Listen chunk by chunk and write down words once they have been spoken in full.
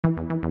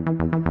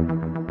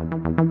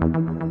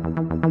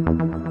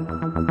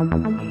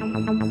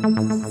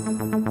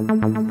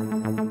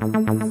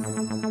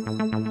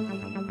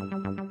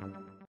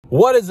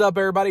What is up,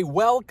 everybody?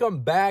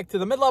 Welcome back to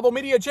the Mid-Level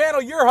Media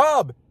Channel, your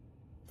hub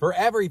for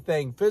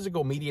everything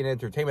physical media and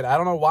entertainment. I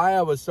don't know why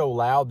I was so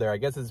loud there. I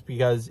guess it's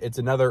because it's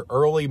another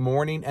early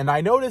morning. And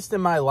I noticed in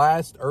my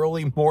last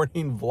early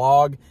morning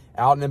vlog,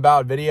 out and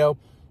about video,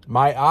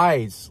 my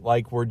eyes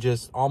were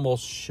just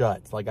almost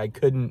shut. Like I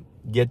couldn't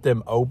get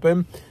them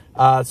open.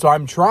 So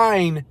I'm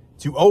trying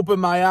to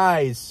open my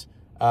eyes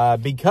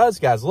because,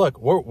 guys, look,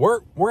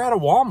 we're at a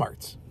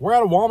Walmart. We're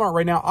at a Walmart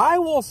right now. I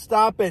will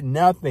stop at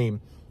nothing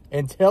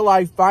until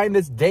I find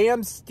this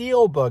damn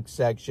STEELBOOK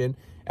section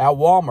at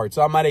Walmart.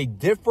 So I'm at a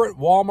different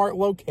Walmart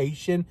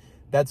location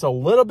that's a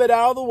little bit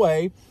out of the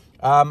way.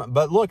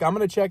 But look, I'm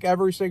going to check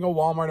every single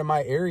Walmart in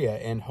my area,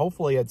 and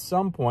hopefully at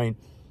some point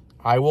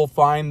I will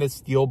find the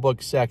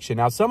STEELBOOK section.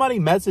 Now, somebody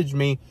messaged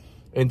me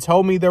and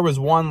told me there was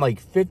one like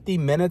 50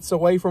 minutes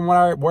away from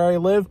where I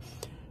live.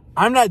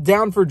 I'm not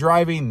down for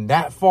driving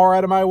that far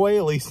out of my way,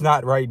 at least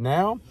not right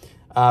now.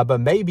 But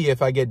maybe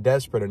if I get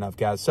desperate enough,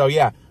 guys. So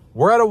yeah,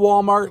 we're at a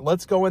Walmart.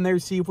 Let's go in there,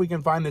 see if we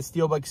can find the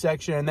STEELBOOK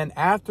section. And then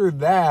after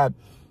that,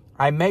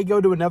 I may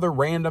go to another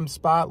random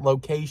spot,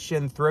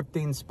 location,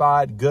 thrifting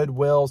spot,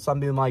 Goodwill,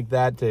 something like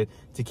that to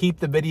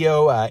keep the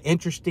video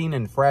interesting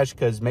and fresh,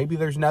 because maybe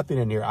there's nothing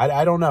in here.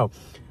 I don't know.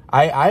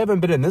 I haven't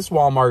been in this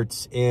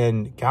Walmart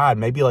in, God,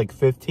 maybe like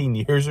 15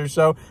 years or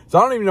so. So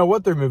I don't even know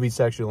what their movie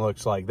section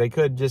looks like. They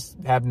could just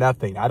have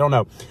nothing. I don't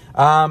know.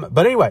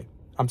 But anyway,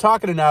 I'm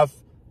talking enough.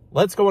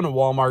 Let's go into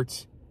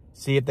Walmart,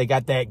 see if they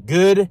got that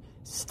good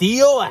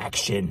steel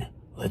action.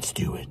 Let's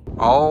do it.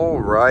 All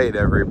right,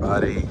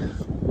 everybody.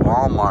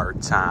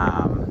 Walmart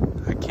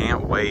time. I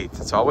can't wait.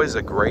 It's always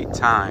a great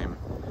time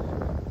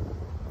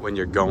when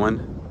you're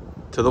going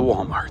to the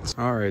Walmart.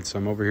 All right, so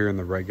I'm over here in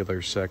the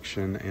regular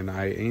section, and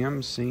I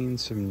am seeing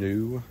some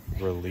new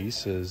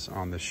releases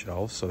on the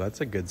shelf, so that's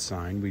a good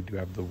sign. We do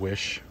have the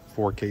Wish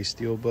 4K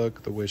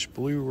Steelbook, the Wish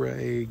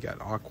Blu-ray, got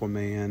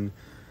Aquaman,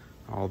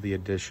 all the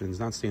editions.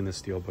 Not seeing the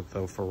Steelbook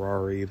though.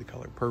 Ferrari, the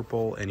color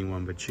purple,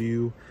 Anyone But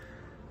You.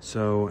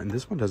 So, and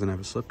this one doesn't have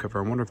a slipcover.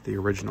 I wonder if the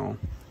original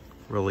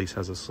release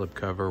has a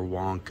slipcover.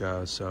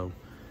 Wonka. So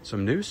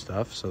some new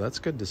stuff, so that's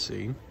good to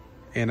see.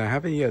 And I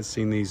haven't yet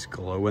seen these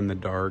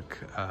glow-in-the-dark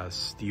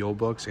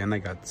Steelbooks, and they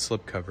got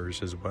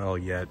slipcovers as well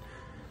yet.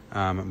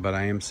 But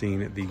I am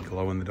seeing the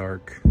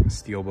glow-in-the-dark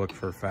Steelbook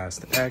for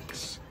Fast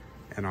X,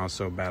 and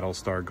also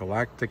Battlestar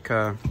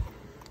Galactica.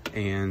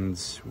 And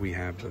we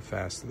have the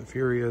Fast and the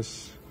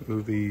Furious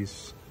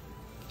movies.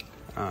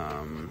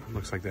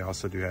 Looks like they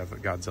also do have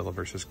Godzilla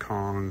vs.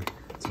 Kong.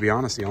 To be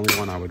honest, the only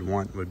one I would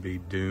want would be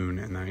Dune,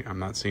 and I'm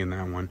not seeing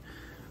that one.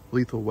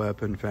 Lethal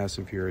Weapon, Fast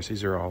and Furious.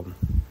 These are all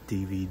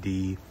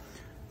DVD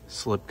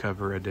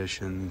slipcover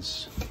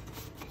editions.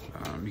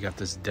 You got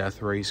this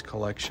Death Race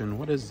collection.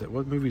 What is that?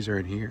 What movies are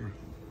in here?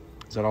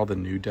 Is that all the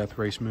new Death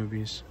Race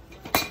movies?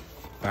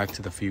 Back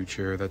to the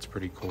Future. That's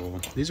pretty cool.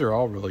 These are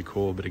all really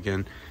cool, but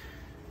again,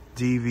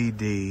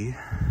 DVD.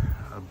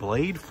 A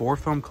Blade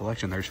 4-film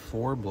collection. There's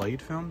 4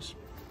 Blade films.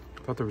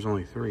 I thought there was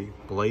only 3.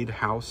 Blade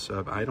House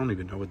of, I don't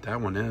even know what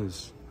that one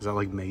is. Is that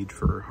like made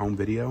for home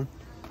video?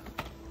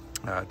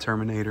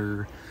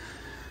 Terminator.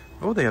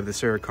 Oh, they have the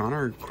Sarah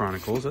Connor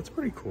Chronicles. That's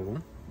pretty cool.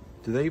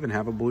 Do they even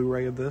have a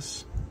Blu-ray of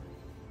this?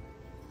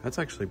 That's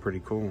actually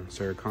pretty cool.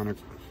 Sarah Connor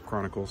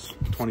Chronicles.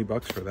 20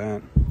 bucks for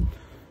that.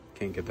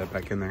 Can't get that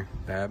back in there.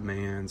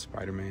 Batman,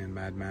 Spider-Man,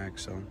 Mad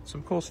Max. So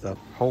some cool stuff.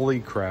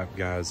 Holy crap,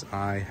 guys.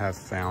 I have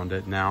found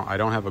it. Now, I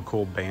don't have a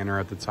cool banner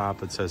at the top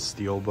that says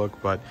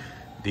STEELBOOK, but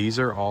these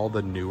are all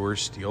the newer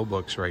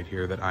STEELBOOKs right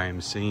here that I am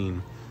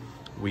seeing.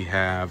 We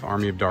have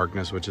Army of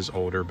Darkness, which is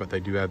older, but they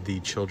do have the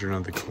Children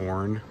of the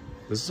Corn.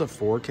 This is a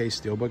 4K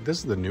STEELBOOK. This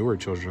is the newer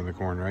Children of the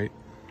Corn, right?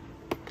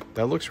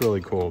 That looks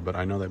really cool, but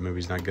I know that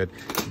movie's not good.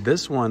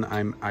 This one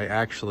I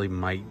actually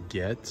might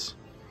get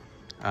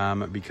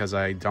because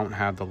I don't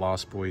have the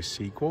Lost Boys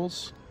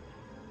sequels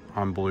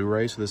on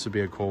Blu-ray, so this would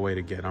be a cool way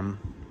to get them.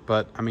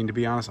 But, I mean, to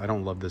be honest, I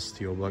don't love this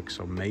STEELBOOK,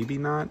 so maybe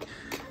not.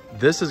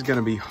 This is going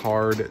to be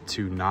hard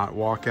to not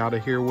walk out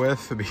of here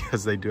with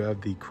because they do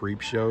have the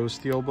Creepshow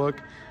STEELBOOK.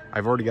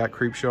 I've already got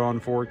Creepshow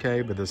on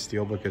 4K, but this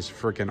STEELBOOK is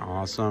freaking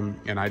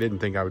awesome, and I didn't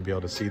think I would be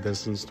able to see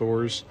this in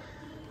stores.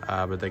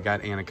 But they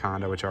got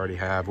Anaconda, which I already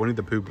have. Winnie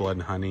the Pooh, Blood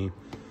and Honey.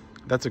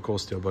 That's a cool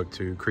STEELBOOK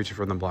too. Creature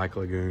from the Black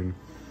Lagoon.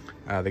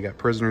 They got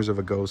Prisoners of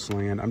a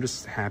Ghostland. I'm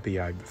just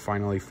happy I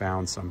finally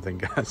found something,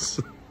 guys.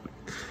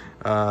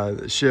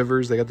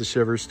 Shivers. They got the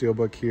Shivers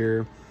STEELBOOK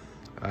here.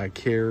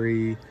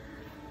 Carrie.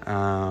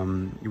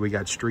 We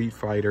got Street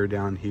Fighter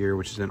down here,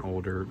 which is an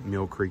older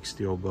Mill Creek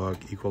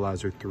STEELBOOK.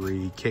 Equalizer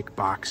 3.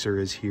 Kickboxer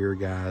is here,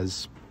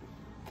 guys.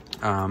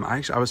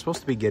 I was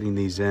supposed to be getting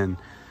these in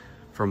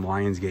from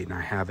Lionsgate, and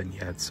I haven't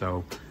yet,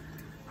 so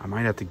I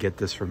might have to get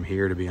this from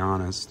here, to be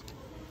honest.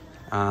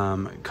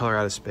 Color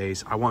Out of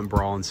Space. I want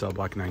Brawl in Cell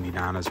Block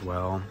 99 as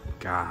well.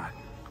 God,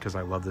 because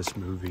I love this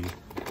movie.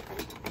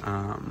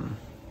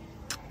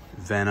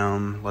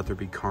 Venom, Let There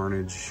Be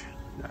Carnage,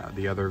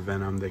 the other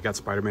Venom. They got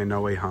Spider-Man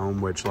No Way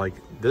Home, which, like,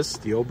 this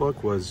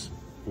STEELBOOK was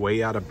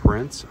way out of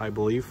print, I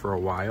believe, for a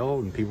while,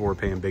 and people were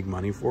paying big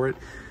money for it.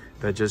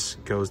 That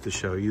just goes to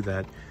show you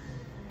that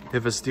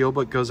If a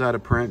steelbook goes out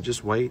of print,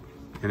 just wait.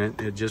 And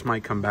it just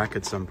might come back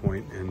at some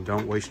point. And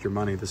don't waste your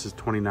money. This is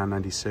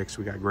 $29.96.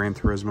 We got Gran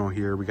Turismo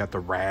here. We got the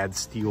Rad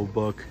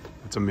Steelbook.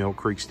 It's a Mill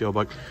Creek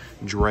Steelbook.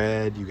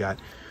 Dread. You got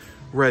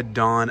Red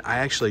Dawn. I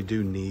actually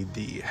do need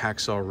the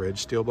Hacksaw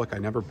Ridge Steelbook. I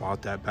never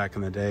bought that back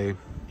in the day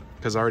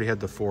because I already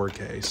had the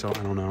 4K. So I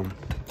don't know.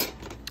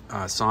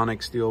 Sonic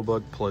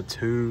Steelbook.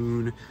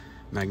 Platoon.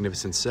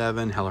 Magnificent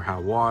Seven. Hell or High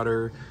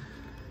Water.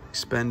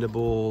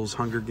 Expendables,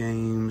 Hunger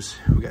Games.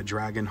 We got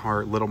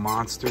Dragonheart. Little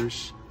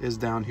Monsters is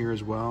down here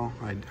as well.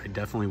 I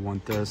definitely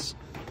want this.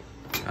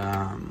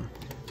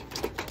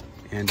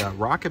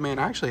 Rocket Man,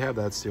 I actually have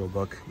that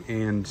steelbook.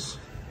 And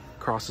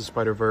Cross the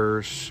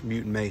Spider-Verse,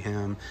 Mutant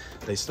Mayhem.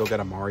 They still got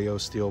a Mario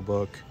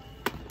steelbook.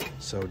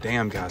 So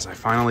damn guys, I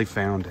finally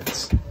found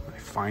it. I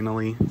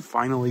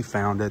finally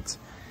found it.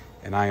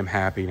 And I am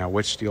happy. Now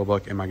which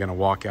steelbook am I gonna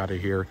walk out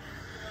of here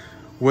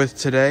with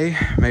today?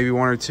 Maybe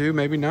one or two,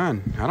 maybe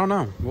none. I don't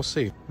know. We'll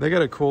see. They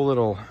got a cool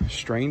little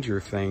Stranger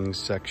Things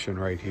section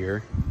right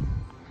here.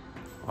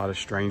 A lot of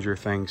Stranger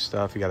Things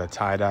stuff. You got a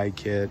tie-dye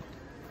kit.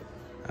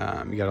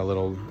 You got a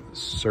little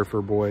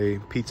Surfer Boy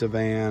pizza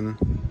van.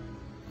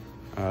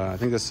 I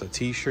think that's a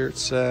t-shirt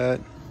set.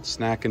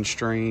 Snack and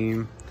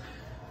Stream.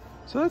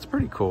 So that's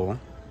pretty cool.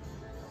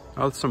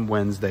 Oh, it's some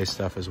Wednesday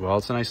stuff as well.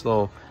 It's a nice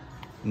little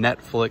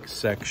Netflix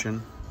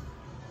section.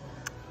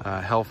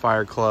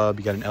 Hellfire Club,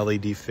 you got an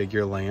LED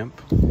figure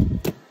lamp.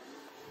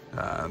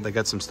 They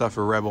got some stuff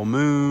for Rebel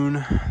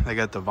Moon. They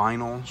got the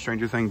vinyl,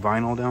 Stranger Things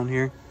vinyl down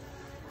here,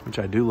 which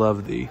I do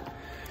love the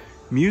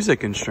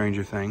music in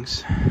Stranger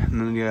Things.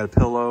 And then you got a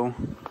pillow,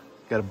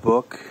 got a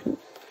book.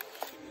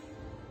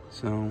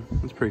 So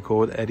that's pretty cool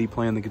with Eddie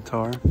playing the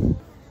guitar.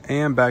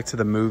 And back to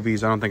the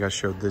movies. I don't think I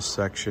showed this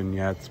section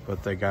yet,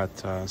 but they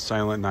got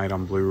Silent Night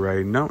on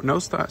Blu-ray. No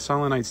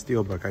Silent Night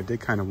Steelbook. I did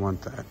kind of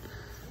want that.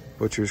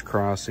 Butcher's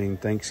Crossing,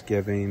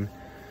 Thanksgiving,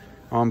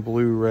 on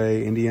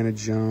Blu-ray, Indiana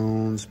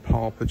Jones,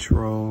 Paw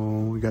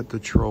Patrol. We got the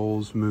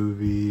Trolls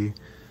movie,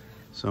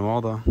 so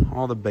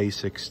all the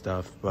basic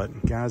stuff.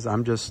 But guys,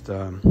 I'm just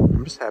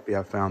happy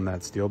I found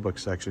that steelbook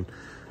section.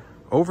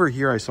 Over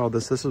here, I saw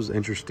this. This was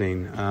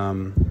interesting.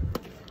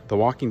 The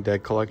Walking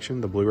Dead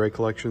collection, the Blu-ray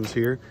collections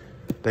here.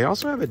 They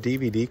also have a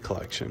DVD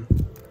collection,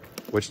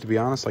 which, to be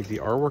honest, like the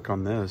artwork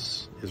on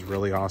this is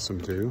really awesome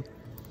too.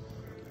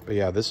 But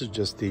yeah, this is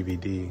just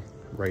DVD.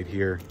 Right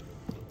here,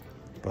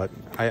 but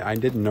I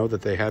didn't know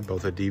that they had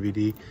both a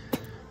DVD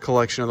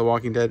collection of The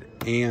Walking Dead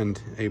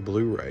and a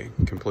Blu-ray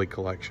complete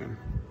collection.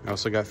 I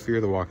also got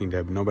Fear the Walking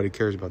Dead, but nobody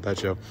cares about that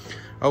show.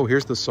 Oh,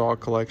 here's the Saw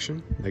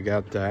collection. They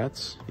got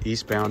that.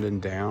 Eastbound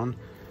and Down.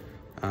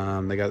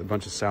 They got a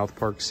bunch of South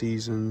Park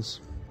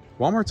seasons.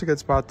 Walmart's a good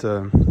spot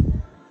to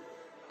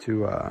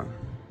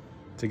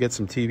get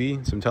some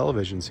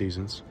television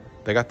seasons.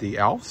 They got the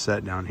Alf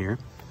set down here.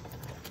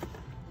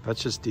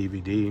 That's just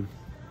DVD.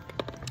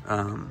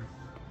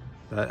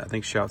 I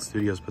think Shout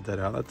Studios put that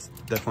out. That's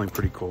definitely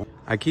pretty cool.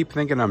 I keep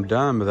thinking I'm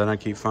done, but then I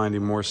keep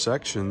finding more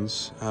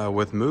sections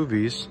with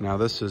movies. Now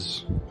this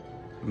is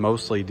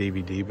mostly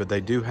DVD, but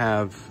they do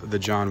have the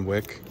John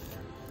Wick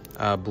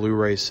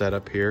Blu-ray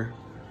setup here.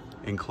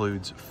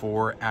 Includes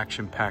 4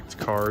 action-packed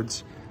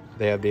cards.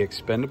 They have the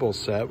Expendables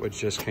set, which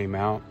just came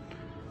out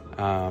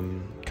a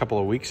couple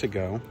of weeks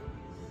ago.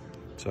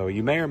 So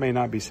you may or may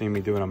not be seeing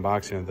me do an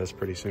unboxing of this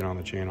pretty soon on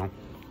the channel,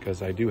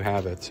 because I do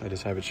have it. I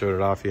just haven't showed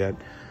it off yet.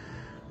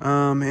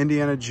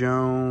 Indiana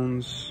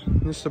Jones,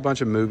 just a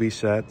bunch of movie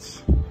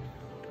sets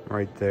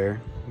right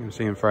there. You're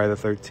seeing Friday the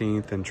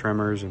 13th and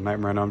Tremors and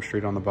Nightmare on Elm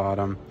Street on the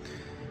bottom.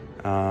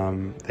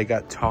 They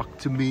got Talk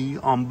to Me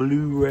on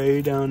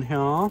Blu-ray down here.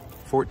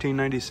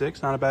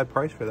 $14.96, not a bad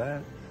price for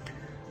that.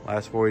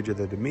 Last Voyage of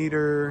the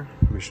Demeter,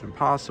 Mission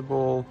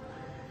Impossible.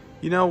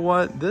 You know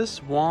what? This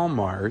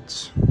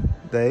Walmart,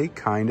 they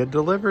kind of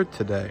delivered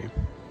today.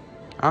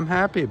 I'm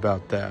happy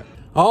about that.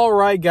 All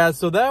right, guys,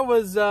 so that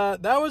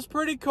was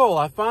pretty cool.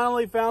 I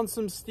finally found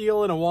some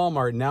steel in a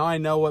Walmart. Now I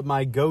know what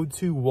my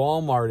go-to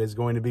Walmart is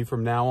going to be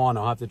from now on.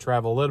 I'll have to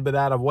travel a little bit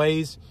out of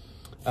ways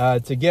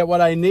to get what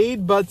I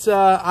need, but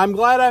I'm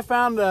glad I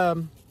found a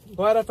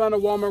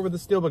Walmart with a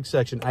steelbook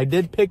section. I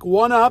did pick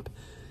one up.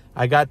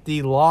 I got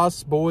the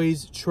Lost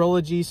Boys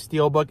Trilogy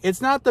steelbook.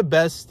 It's not the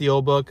best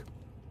steelbook,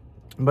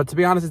 but to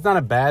be honest, it's not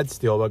a bad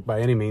steelbook by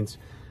any means.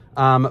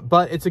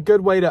 But it's a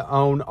good way to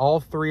own all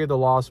 3 of the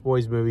Lost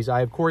Boys movies.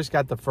 I, of course,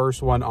 got the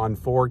first one on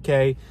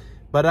 4K,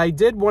 but I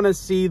did want to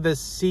see the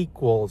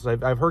sequels.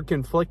 I've heard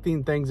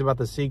conflicting things about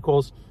the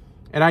sequels,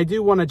 and I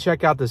do want to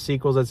check out the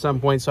sequels at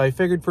some point. So I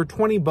figured for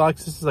 20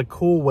 bucks, this is a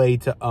cool way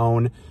to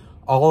own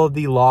all of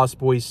the Lost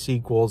Boys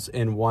sequels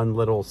in one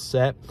little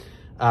set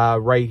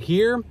right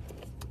here.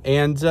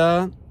 And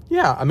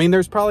yeah, I mean,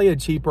 there's probably a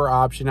cheaper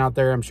option out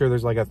there. I'm sure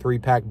there's like a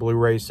 3-pack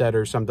Blu-ray set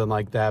or something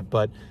like that,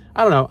 but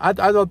I don't know.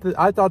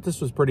 I thought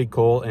this was pretty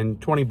cool, and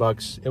 20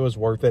 bucks, it was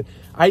worth it.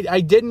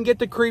 I didn't get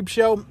the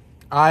Creepshow.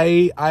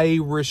 I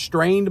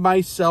restrained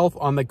myself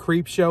on the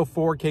Creepshow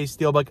 4K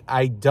steelbook.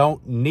 I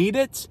don't need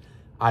it.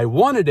 I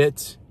wanted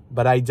it,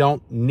 but I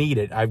don't need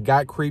it. I've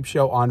got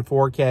Creepshow on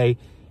 4K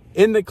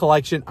in the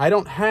collection. I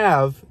don't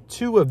have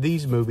 2 of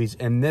these movies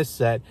in this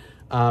set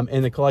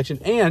in the collection.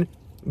 And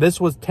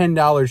this was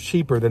 $10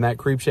 cheaper than that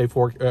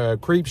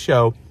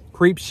Creepshow,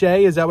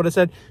 is that what I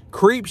said?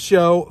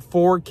 Creepshow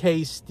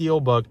 4K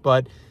Steelbook.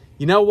 But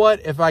you know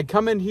what? If I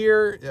come in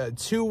here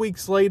 2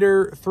 weeks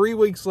later, 3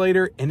 weeks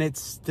later, and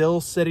it's still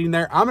sitting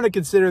there, I'm going to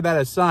consider that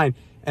a sign,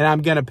 and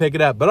I'm going to pick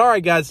it up. But all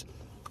right, guys,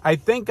 I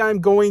think I'm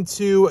going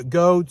to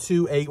go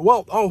to a,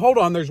 well, oh, hold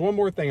on. There's one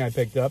more thing I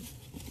picked up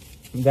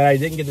that I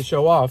didn't get to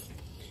show off.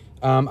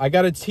 I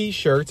got a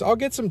t-shirt. I'll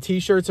get some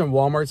t-shirts in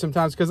Walmart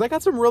sometimes because I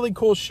got some really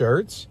cool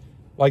shirts.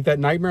 Like that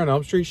Nightmare on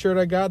Elm Street shirt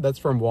I got. That's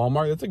from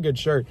Walmart. That's a good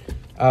shirt.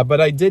 But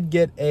I did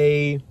get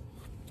a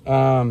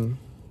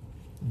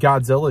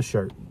Godzilla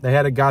shirt. They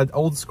had a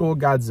old school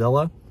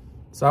Godzilla.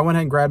 So I went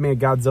ahead and grabbed me a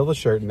Godzilla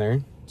shirt in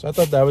there. So I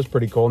thought that was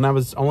pretty cool. And that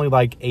was only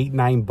like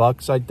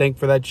 $8-9, I think,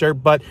 for that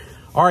shirt. But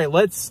all right,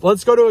 let's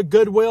go to a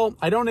Goodwill.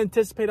 I don't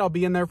anticipate I'll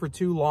be in there for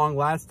too long.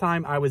 Last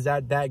time I was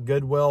at that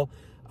Goodwill,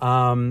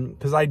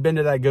 because I'd been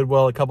to that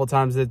Goodwill a couple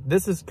times.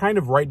 This is kind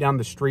of right down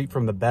the street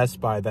from the Best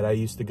Buy that I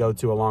used to go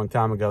to a long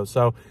time ago.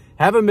 So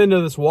haven't been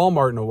to this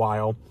Walmart in a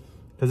while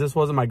because this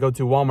wasn't my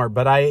go-to Walmart,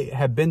 but I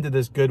have been to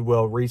this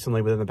Goodwill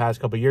recently within the past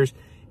couple of years.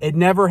 It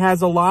never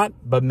has a lot,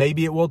 but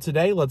maybe it will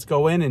today. Let's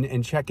go in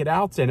and check it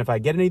out. And if I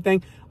get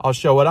anything, I'll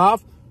show it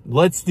off.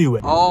 Let's do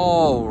it.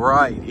 All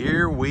right,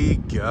 here we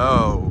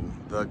go.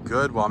 The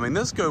Goodwill. I mean,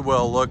 this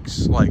Goodwill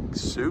looks like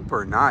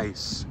super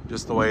nice,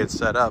 just the way it's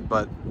set up.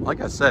 But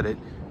like I said, it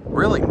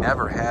really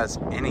never has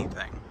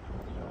anything.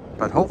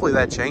 But hopefully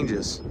that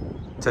changes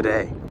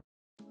today.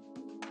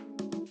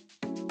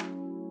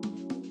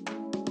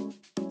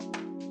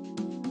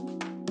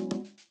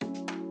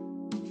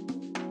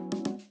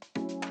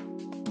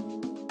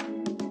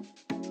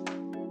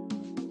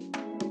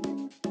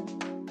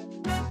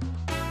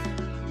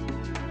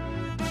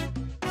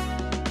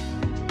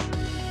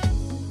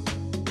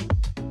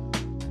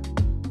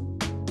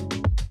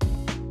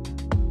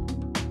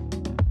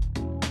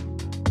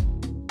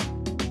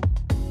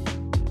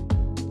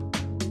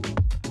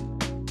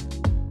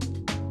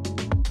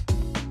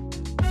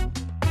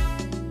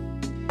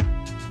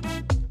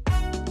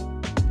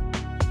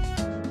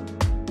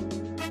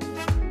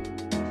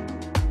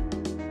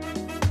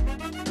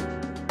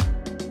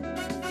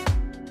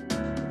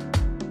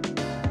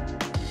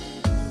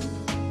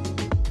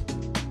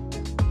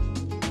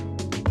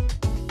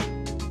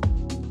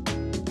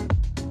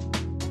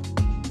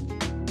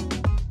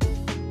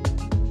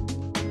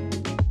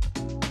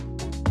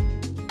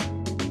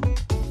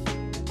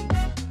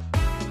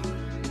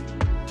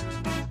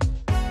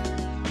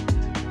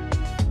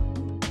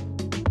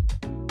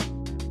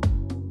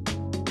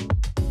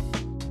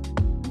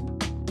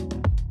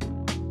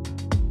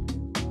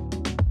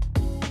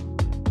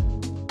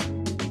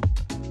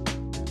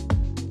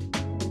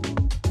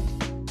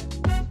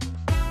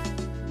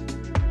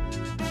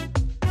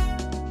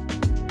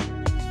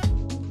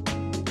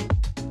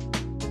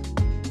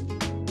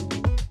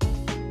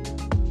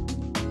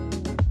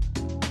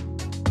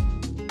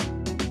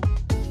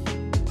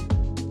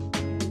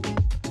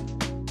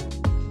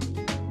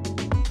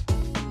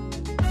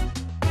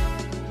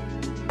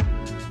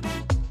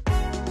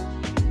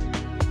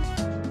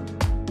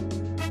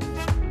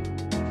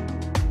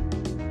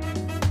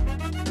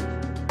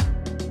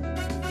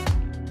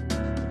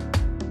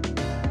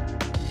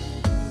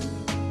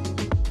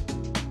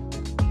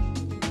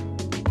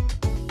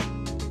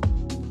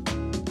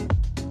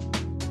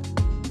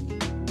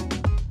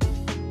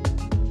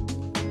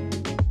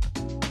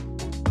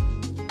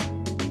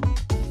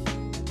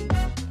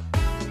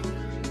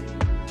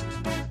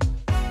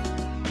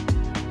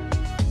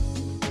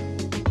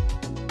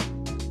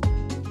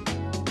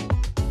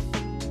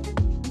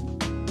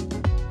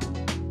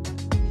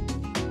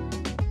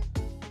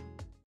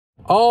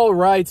 All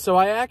right, so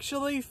I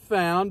actually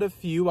found a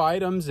few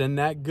items in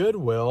that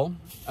Goodwill,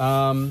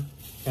 and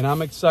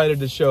I'm excited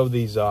to show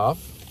these off.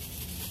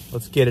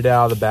 Let's get it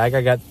out of the bag.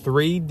 I got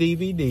 3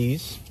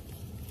 DVDs.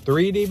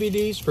 3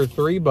 DVDs for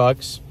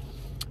 $3.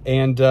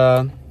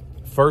 And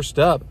first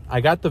up,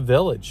 I got The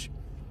Village.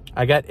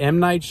 I got M.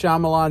 Night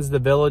Shyamalan's The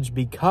Village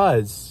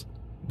because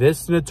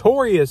this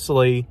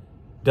notoriously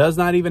does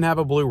not even have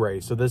a Blu-ray.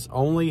 So this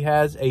only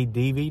has a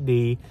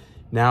DVD.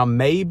 Now,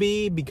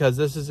 maybe because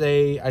this is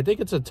I think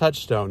it's a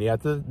Touchstone. Yeah,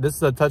 this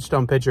is a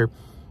Touchstone picture.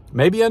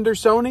 Maybe under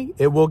Sony,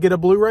 it will get a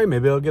Blu-ray.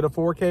 Maybe it'll get a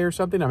 4K or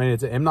something. I mean,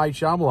 it's an M. Night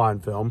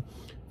Shyamalan film,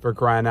 for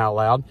crying out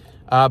loud.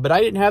 But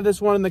I didn't have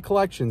this one in the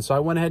collection, so I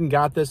went ahead and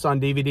got this on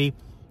DVD.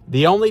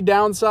 The only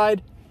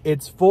downside,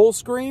 it's full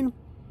screen.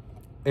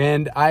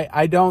 And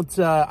I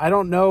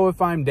don't know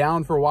if I'm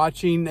down for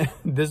watching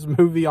this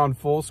movie on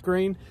full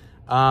screen.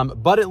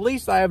 But at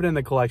least I have it in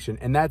the collection,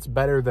 and that's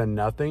better than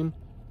nothing.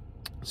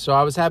 So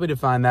I was happy to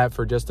find that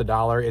for just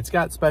 $1. It's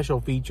got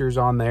special features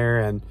on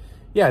there, and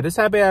yeah, just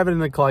happy I have it in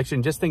the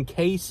collection just in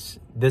case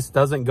this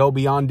doesn't go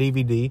beyond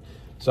DVD.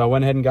 So I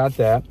went ahead and got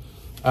that.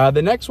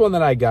 The next one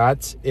that I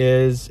got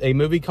is a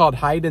movie called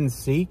Hide and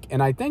Seek,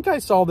 and I think I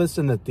saw this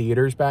in the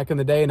theaters back in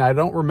the day, and I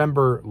don't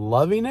remember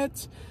loving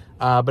it,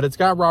 but it's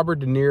got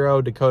Robert De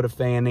Niro, Dakota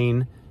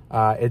Fanning,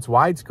 It's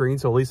widescreen,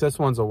 so at least this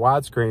one's a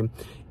widescreen.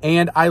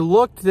 And I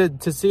looked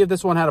to see if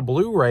this one had a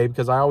Blu-ray,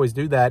 because I always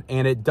do that,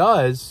 and it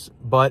does,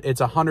 but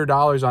it's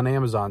 $100 on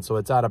Amazon, so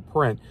it's out of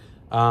print.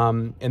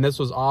 And this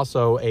was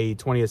also a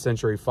 20th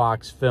Century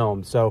Fox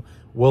film. So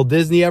will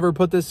Disney ever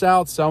put this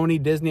out?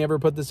 Sony, Disney ever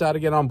put this out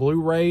again on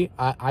Blu-ray?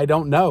 I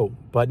don't know,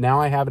 but now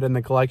I have it in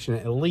the collection,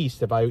 at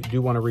least if I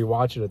do want to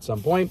rewatch it at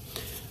some point.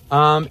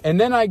 And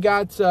then I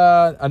got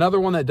another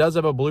one that does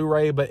have a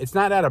Blu-ray, but it's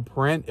not out of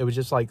print. It was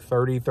just like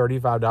 $30,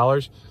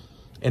 $35.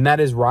 And that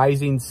is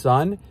Rising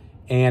Sun.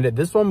 And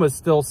this one was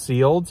still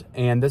sealed.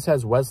 And this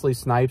has Wesley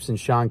Snipes and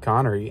Sean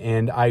Connery.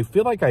 And I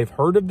feel like I've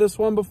heard of this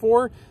one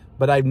before,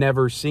 but I've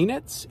never seen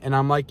it. And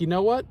I'm like, you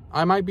know what?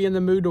 I might be in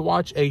the mood to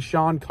watch a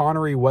Sean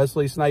Connery,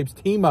 Wesley Snipes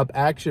team-up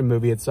action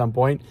movie at some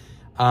point.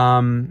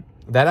 That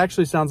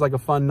actually sounds like a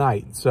fun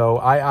night. So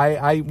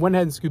I went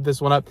ahead and scooped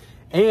this one up.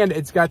 And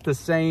it's got the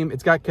same,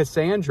 it's got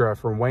Cassandra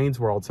from Wayne's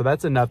World. So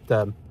that's enough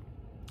to,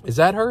 is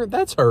that her?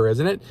 That's her,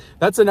 isn't it?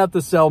 That's enough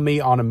to sell me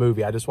on a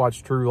movie. I just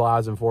watched True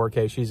Lies in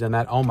 4K. She's in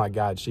that. Oh my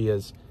God, she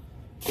is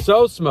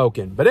so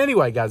smoking. But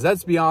anyway, guys,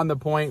 that's beyond the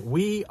point.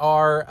 We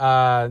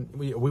are,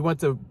 we went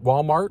to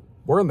Walmart.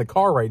 We're in the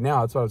car right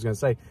now. That's what I was going to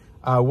say.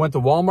 Went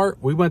to Walmart.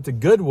 We went to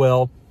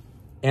Goodwill,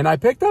 and I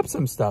picked up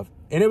some stuff.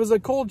 And it was a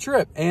cool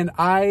trip. And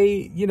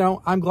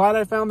I'm glad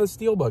I found the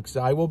STEELBOOKS.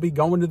 I will be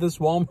going to this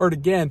Walmart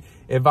again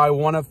if I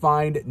want to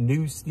find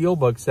new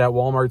STEELBOOKS that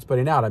Walmart's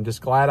putting out. I'm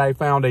just glad I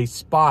found a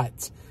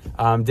spot.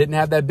 Didn't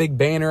have that big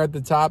banner at the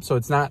top, so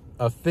it's not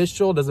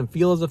official. Doesn't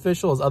feel as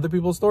official as other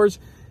people's stores.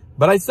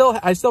 But I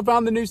still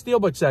found the new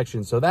STEELBOOK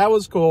section, so that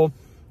was cool.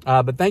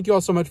 But thank you all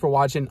so much for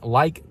watching.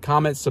 Like,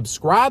 comment,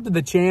 subscribe to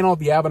the channel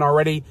if you haven't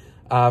already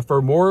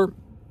for more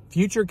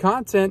future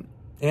content.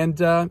 And,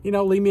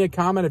 leave me a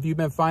comment if you've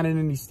been finding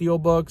any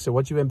STEELBOOKS or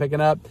what you've been picking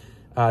up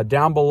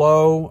down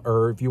below.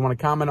 Or if you want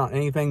to comment on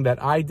anything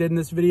that I did in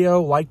this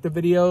video, like the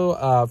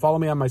video, follow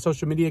me on my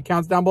social media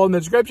accounts down below in the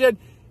description.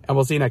 And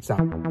we'll see you next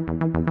time.